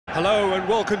Hello and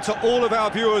welcome to all of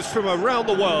our viewers from around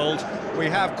the world. We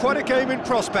have quite a game in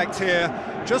prospect here,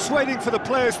 just waiting for the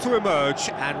players to emerge,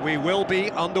 and we will be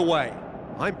underway.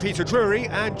 I'm Peter Drury,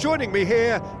 and joining me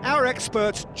here, our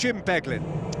expert, Jim Beglin.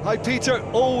 Hi Peter,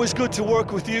 always good to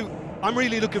work with you. I'm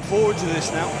really looking forward to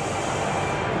this now.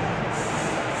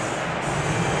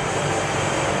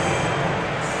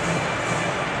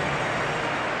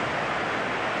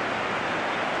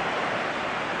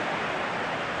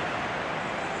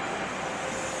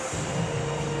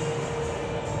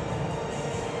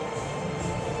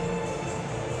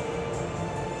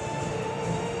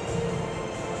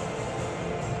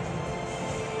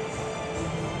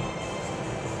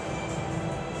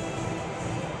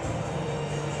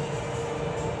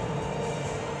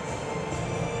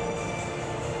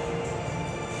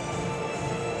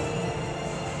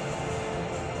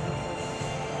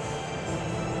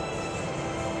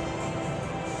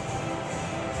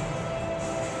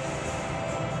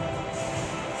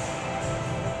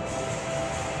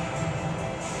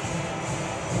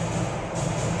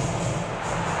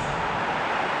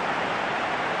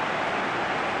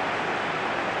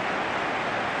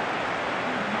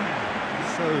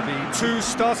 So the two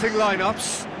starting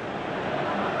lineups.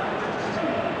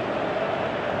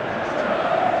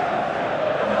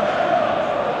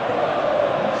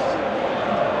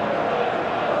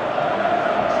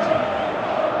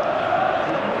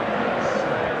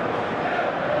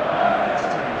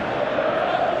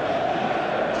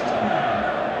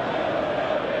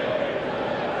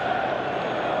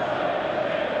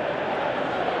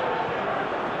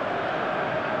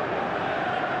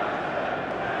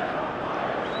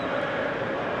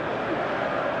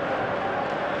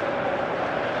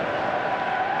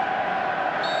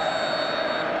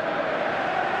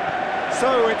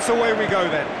 So it's away we go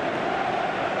then.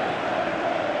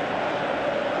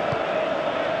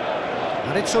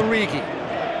 And it's Origi.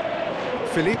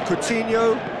 Philippe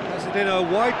Coutinho has it in a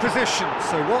wide position,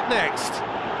 so what next?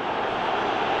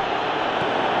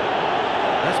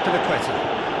 That's Piliqueta.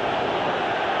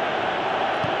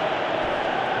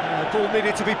 The ball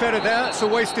needed to be better there, it's a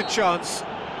wasted chance.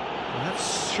 Well,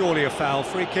 that's surely a foul,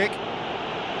 free kick.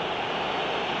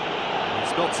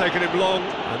 It's not taken him long,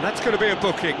 and that's going to be a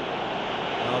booking.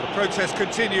 Well, the protest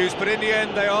continues, but in the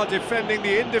end they are defending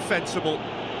the indefensible.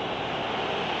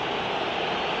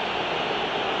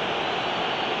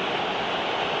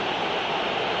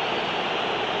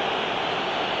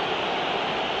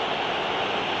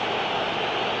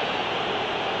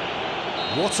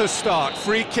 What a start,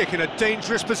 free kick in a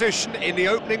dangerous position in the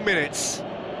opening minutes.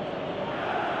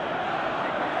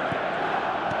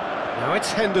 Now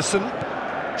it's Henderson,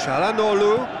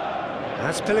 Çalhanoğlu,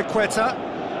 that's Piliqueta.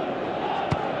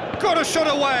 Got a shot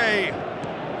away!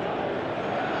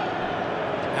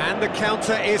 And the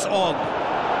counter is on.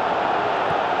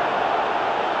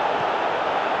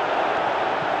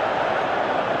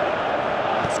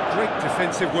 It's great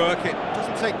defensive work. It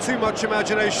doesn't take too much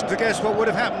imagination to guess what would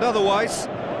have happened otherwise.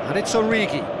 And it's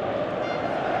Origi.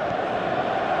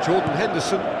 Jordan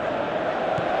Henderson.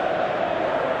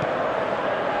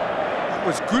 That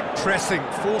was good pressing,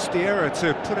 forced the error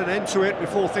to put an end to it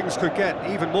before things could get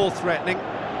even more threatening.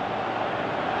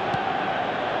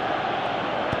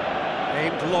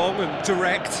 Aimed long and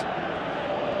direct.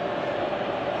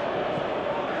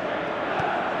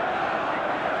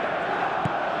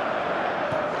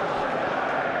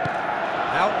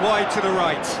 Out wide to the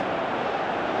right.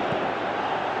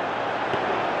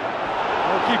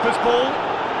 Goalkeeper's ball.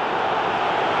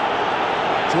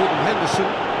 Jordan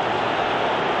Henderson.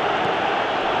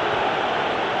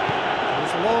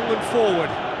 Goes long and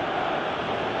forward.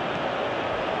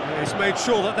 He's made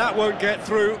sure that that won't get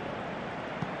through.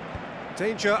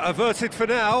 Danger averted for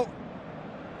now.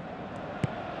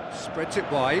 Spreads it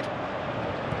wide.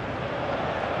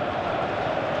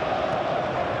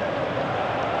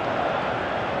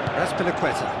 That's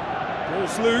Piliqueta.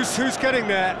 Ball's loose, who's getting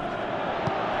there?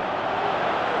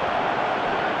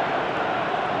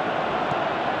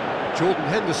 Jordan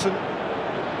Henderson.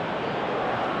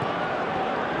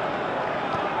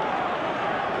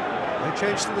 No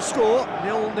change to the score,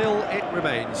 0-0 it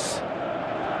remains.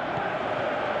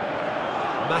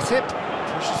 Matip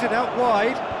pushes it out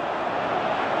wide.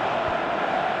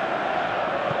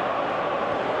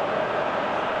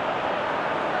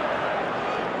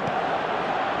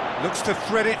 Looks to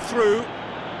thread it through.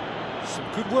 Some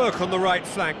good work on the right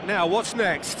flank. Now, what's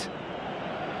next?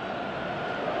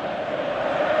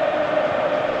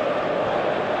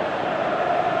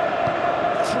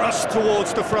 Thrust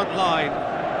towards the front line.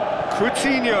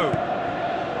 Coutinho.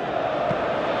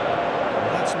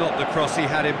 That's not the cross he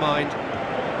had in mind.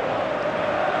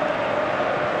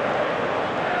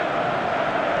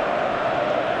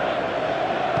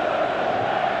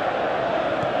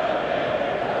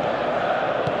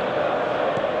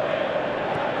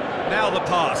 the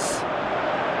pass.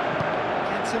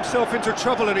 Gets himself into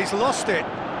trouble and he's lost it.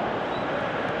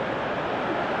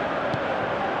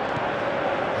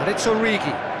 And it's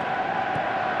Origi.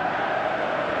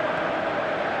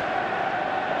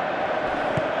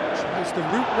 Tries the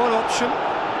route one option.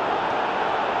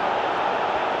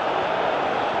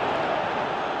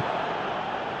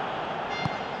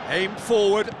 Aimed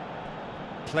forward.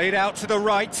 Played out to the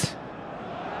right.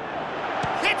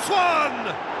 Hits one!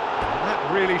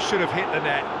 That really should have hit the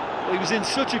net. Well, he was in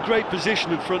such a great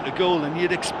position in front of goal, and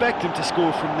you'd expect him to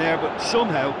score from there, but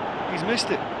somehow he's missed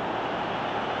it.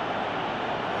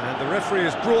 And the referee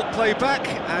has brought play back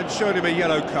and shown him a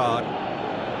yellow card.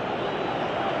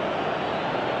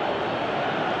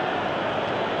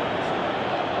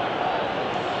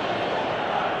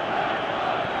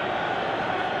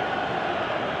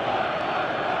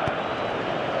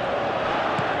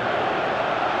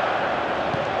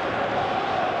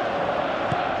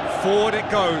 Forward it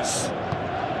goes.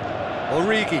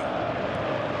 Origi.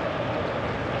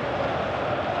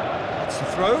 That's the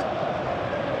throw.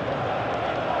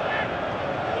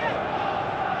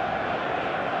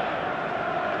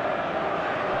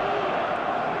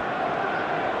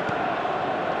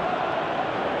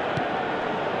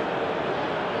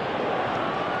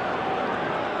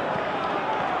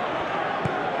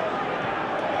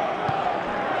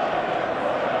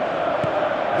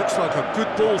 Looks like a good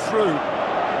ball through.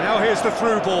 Now here's the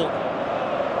through ball.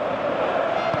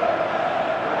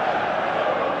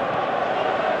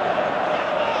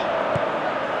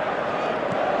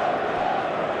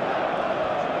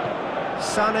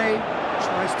 Sané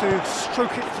tries to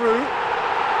stroke it through.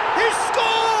 He's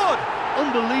scored!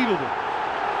 Unbelievable.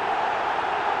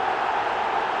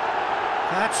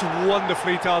 That's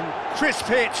wonderfully done. Crisp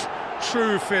hit,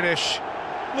 true finish.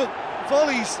 Look,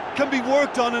 volleys can be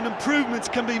worked on and improvements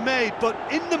can be made, but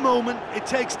in the moment it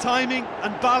takes timing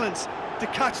and balance to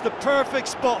catch the perfect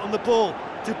spot on the ball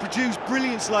to produce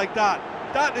brilliance like that.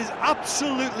 That is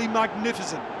absolutely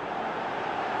magnificent.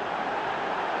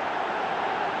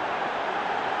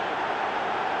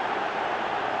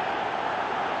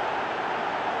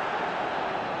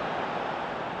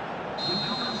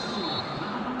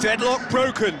 Deadlock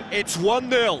broken, it's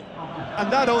 1-0.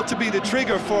 And that ought to be the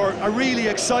trigger for a really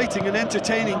exciting and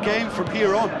entertaining game from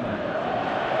here on.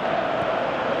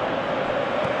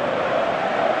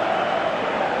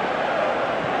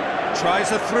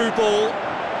 Tries a through ball.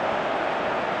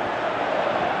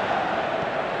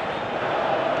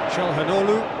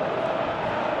 Calhanoglu.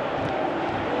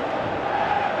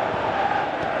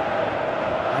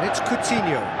 And it's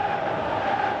Coutinho.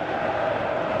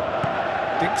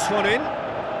 Dinks one in.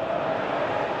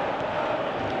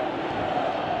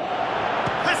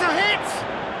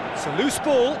 It's a loose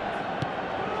ball.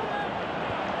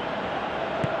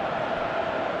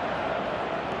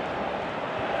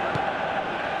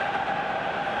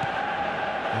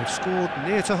 They've scored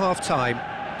near to half-time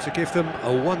to give them a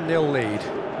 1-0 lead.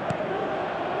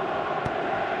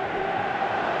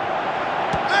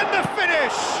 And the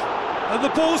finish! And the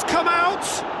ball's come out!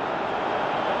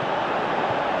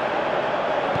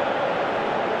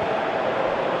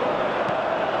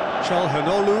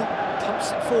 Calhanoglu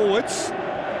pumps it forwards.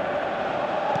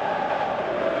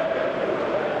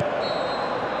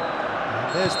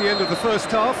 There's the end of the first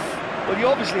half. Well, you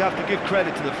obviously have to give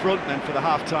credit to the front men for the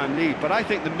half-time lead, but I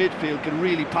think the midfield can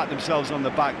really pat themselves on the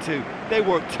back too. They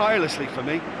work tirelessly for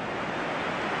me.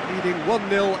 Leading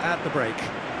 1-0 at the break.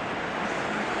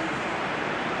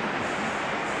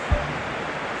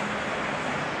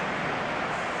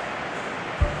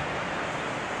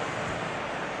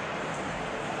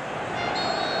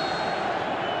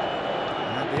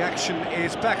 And the action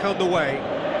is back on the way.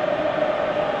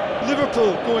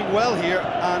 Liverpool going well here,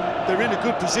 and they're in a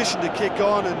good position to kick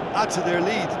on and add to their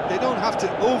lead. They don't have to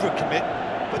overcommit,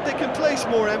 but they can place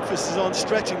more emphasis on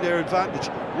stretching their advantage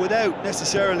without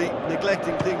necessarily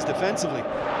neglecting things defensively.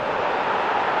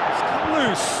 It's come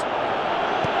loose.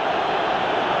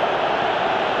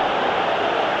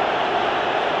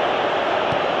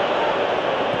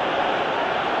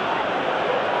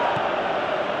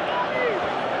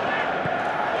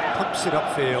 Pumps it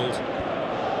upfield.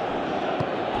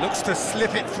 Looks to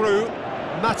slip it through.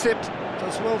 Matip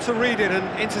does well to read it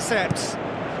and intercepts.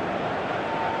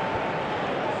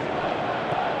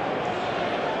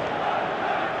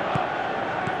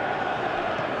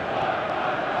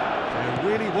 There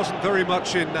really wasn't very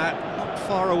much in that, not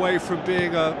far away from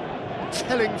being a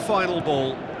telling final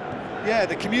ball. Yeah,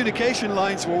 the communication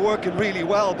lines were working really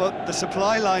well, but the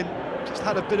supply line just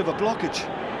had a bit of a blockage.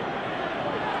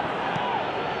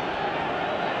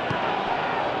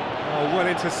 Well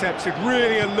intercepted,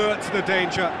 really alert to the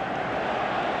danger.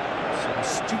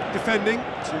 Astute defending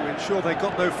to ensure they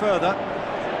got no further.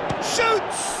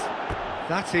 Shoots!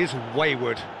 That is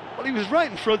wayward. Well, he was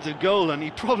right in front of goal and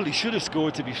he probably should have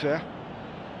scored, to be fair.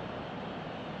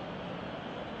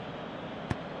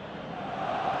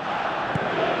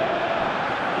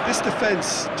 This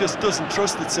defence just doesn't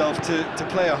trust itself to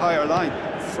play a higher line.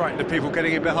 Frightened of people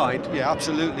getting in behind. Yeah,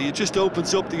 absolutely. It just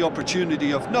opens up the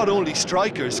opportunity of not only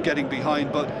strikers getting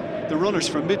behind, but the runners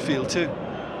from midfield too.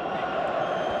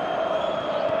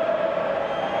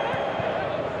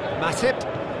 Matip.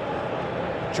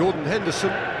 Jordan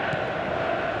Henderson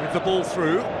with the ball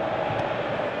through.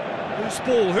 Who's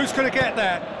ball? Who's going to get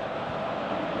there?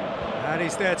 And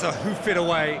he's there to hoof it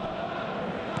away.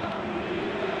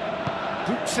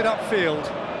 Boots it upfield.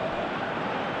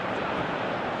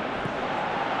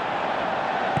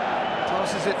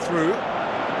 Passes it through.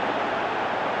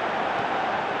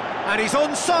 And he's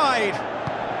onside.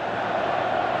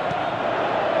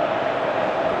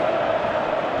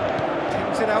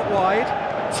 Pins it out wide.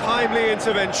 Timely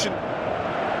intervention.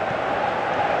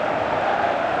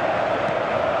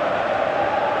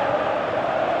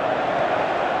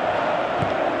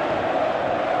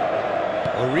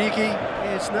 Origi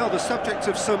is now the subject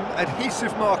of some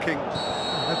adhesive marking.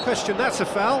 No question that's a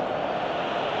foul.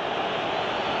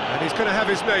 And he's going to have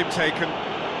his name taken.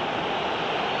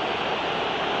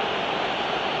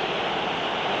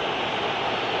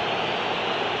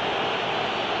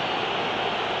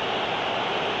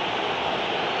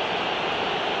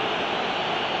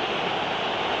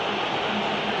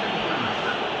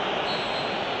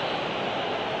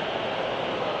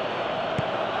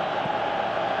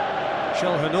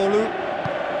 Calhanoglu.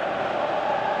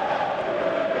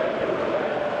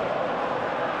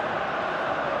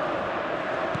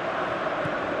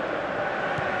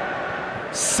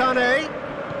 Sané,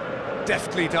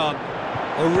 deftly done.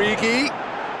 Origi,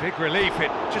 big relief,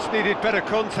 it just needed better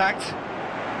contact.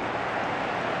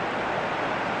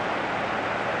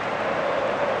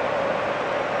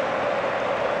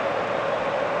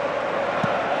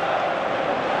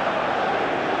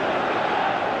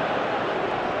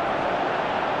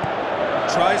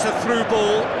 Tries a through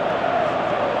ball.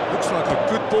 Looks like a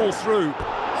good ball through.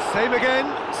 Same again,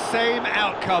 same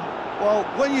outcome. Well,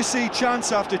 when you see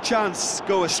chance after chance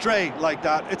go astray like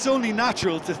that, it's only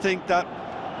natural to think that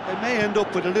they may end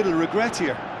up with a little regret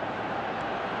here.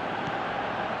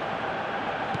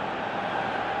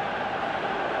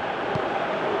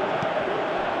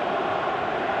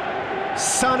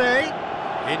 Sané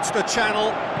into the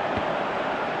channel.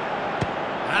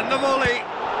 And the volley.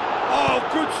 Oh,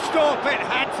 good stop, it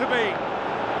had to be.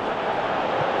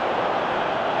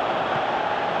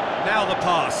 Now the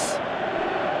pass.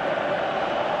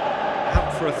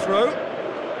 Out for a throw.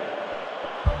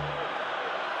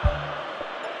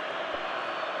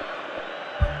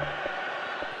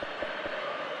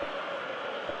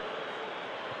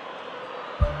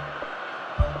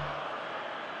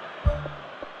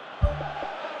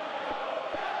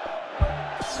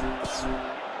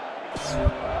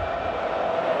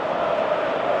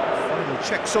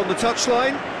 Checks on the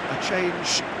touchline, a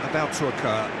change about to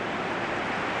occur.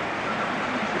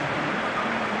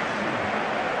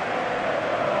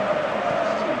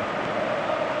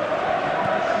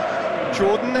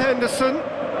 Jordan Henderson,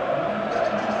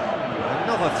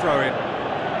 another throw-in.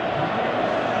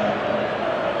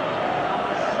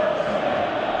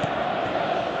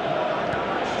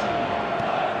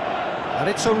 And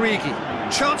it's Origi,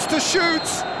 chance to shoot!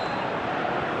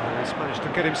 Oh, he's managed to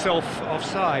get himself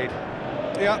offside.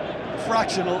 Yeah,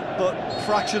 fractional, but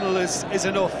fractional is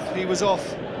enough. He was off.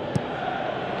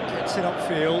 Gets it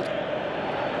upfield.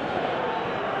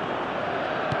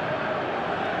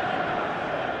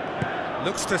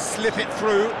 Looks to slip it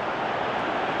through.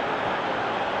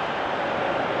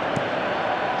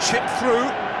 Chip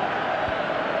through.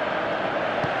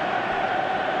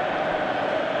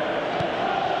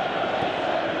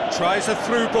 Tries a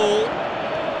through ball.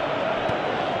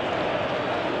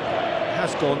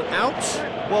 Has gone out.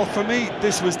 Well, for me,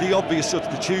 this was the obvious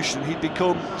substitution. He'd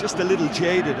become just a little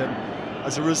jaded, and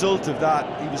as a result of that,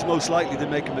 he was most likely to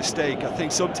make a mistake. I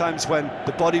think sometimes when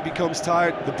the body becomes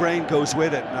tired, the brain goes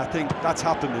with it, and I think that's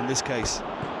happened in this case.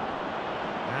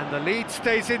 And the lead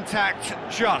stays intact,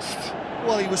 just.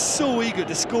 Well, he was so eager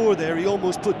to score there, he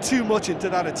almost put too much into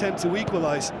that attempt to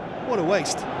equalise. What a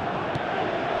waste.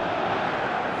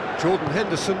 Jordan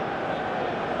Henderson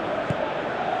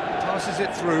passes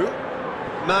it through.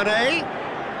 Mane.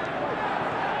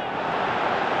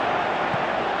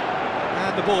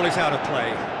 And the ball is out of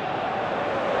play.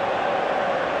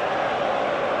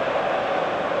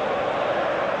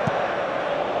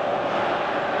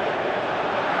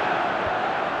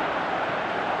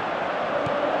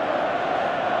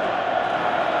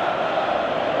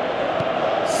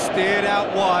 Steered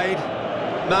out wide.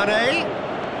 Mane.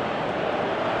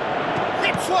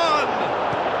 Hits one!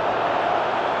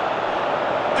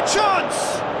 A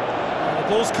chance! The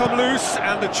ball's come loose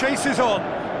and the chase is on.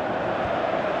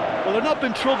 Well, they're not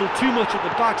been troubled too much at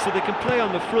the back, so they can play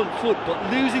on the front foot,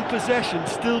 but losing possession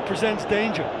still presents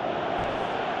danger.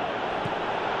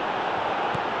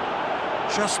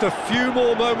 Just a few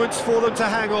more moments for them to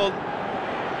hang on.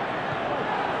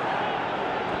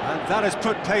 And that has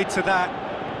put paid to that.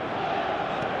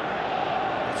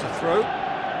 It's a throw.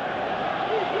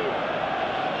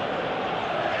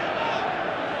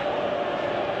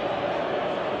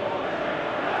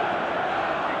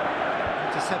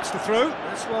 Intercepts the throw.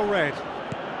 That's well read.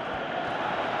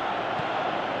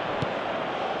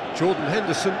 Jordan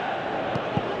Henderson.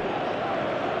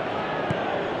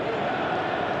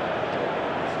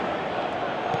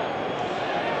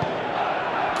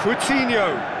 Coutinho.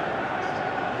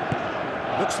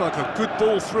 Looks like a good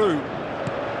ball through.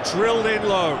 Drilled in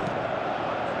low.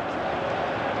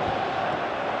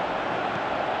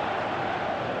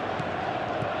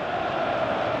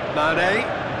 Mane.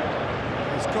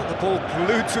 He's got the ball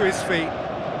glued to his feet.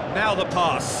 Now the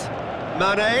pass.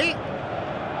 Mane.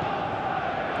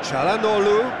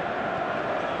 Çalhanoğlu.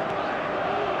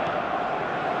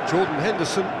 Jordan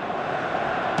Henderson.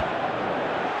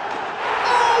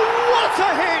 What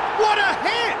a hit! What a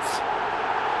hit!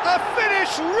 A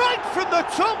finish right from the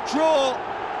top draw,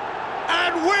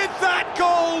 and with that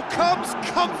goal comes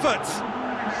comfort.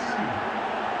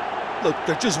 Look,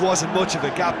 there just wasn't much of a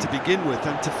gap to begin with,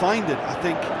 and to find it, I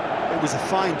think it was a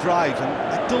fine drive, and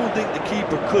I don't think the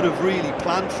keeper could have really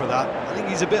planned for that. I think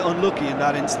he's a bit unlucky in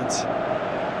that instance.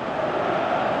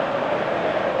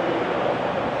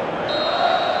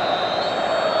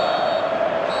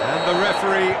 And the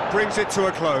referee brings it to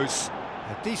a close.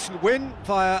 A decent win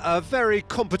via a very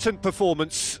competent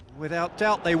performance. Without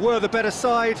doubt, they were the better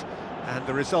side, and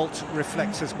the result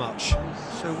reflects as much.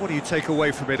 So what do you take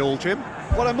away from it all, Jim?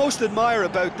 What I most admire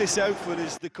about this outfit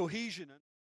is the cohesion.